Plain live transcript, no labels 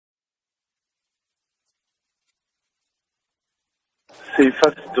See,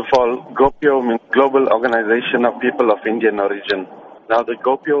 first of all, GOPIO means Global Organization of People of Indian Origin. Now, the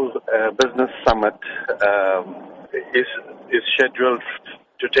GOPIO Business Summit is scheduled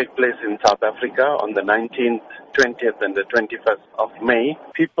to take place in South Africa on the 19th, 20th, and the 21st of May.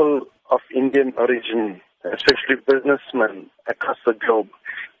 People of Indian origin, especially businessmen across the globe,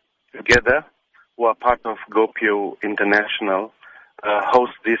 together, who are part of GOPIO International,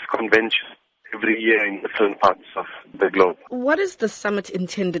 host these conventions every year in different parts of the globe. What is the summit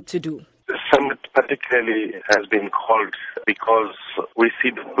intended to do? The summit particularly has been called because we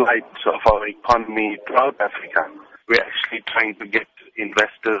see the plight of our economy throughout Africa. We're actually trying to get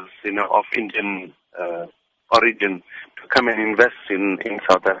investors, of Indian origin to come and invest in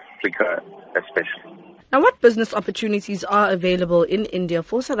South Africa especially. Now, what business opportunities are available in India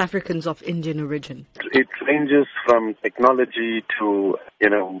for South Africans of Indian origin? It ranges from technology to,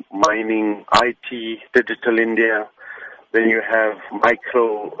 mining, IT, digital India. Then you have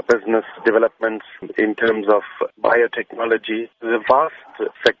micro business developments in terms of biotechnology. There's a vast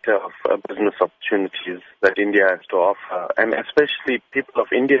sector of business opportunities that India has to offer. And especially people of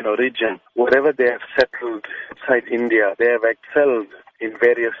Indian origin, wherever they have settled outside India, they have excelled in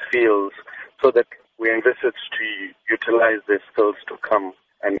various fields so that we envisage to utilize their skills to come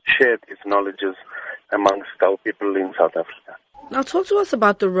and share these knowledges amongst our people in South Africa. Now, talk to us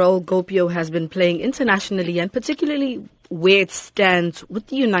about the role GOPIO has been playing internationally and particularly where it stands with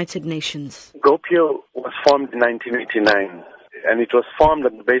the United Nations. GOPIO was formed in 1989, and it was formed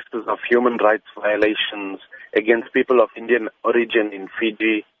on the basis of human rights violations against people of Indian origin in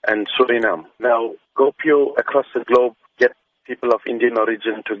Fiji and Suriname. Now, GOPIO across the globe get people of Indian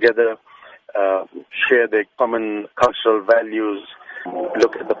origin together, share their common cultural values,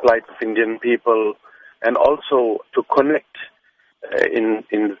 look at the plight of Indian people, and also to connect in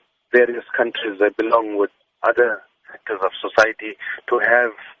various countries that belong with other sectors of society, to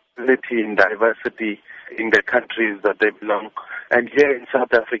have unity and diversity in the countries that they belong. And here in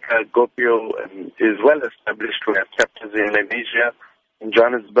South Africa, GOPIO is well established. We have chapters in Lenasia, in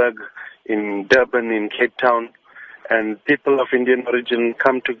Johannesburg, in Durban, in Cape Town. And people of Indian origin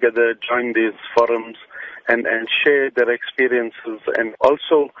come together, join these forums, and share their experiences, and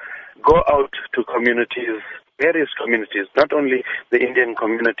also go out to communities, various communities, not only the Indian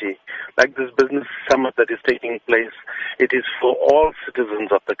community. Like this business summit that is taking place, it is for all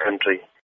citizens of the country.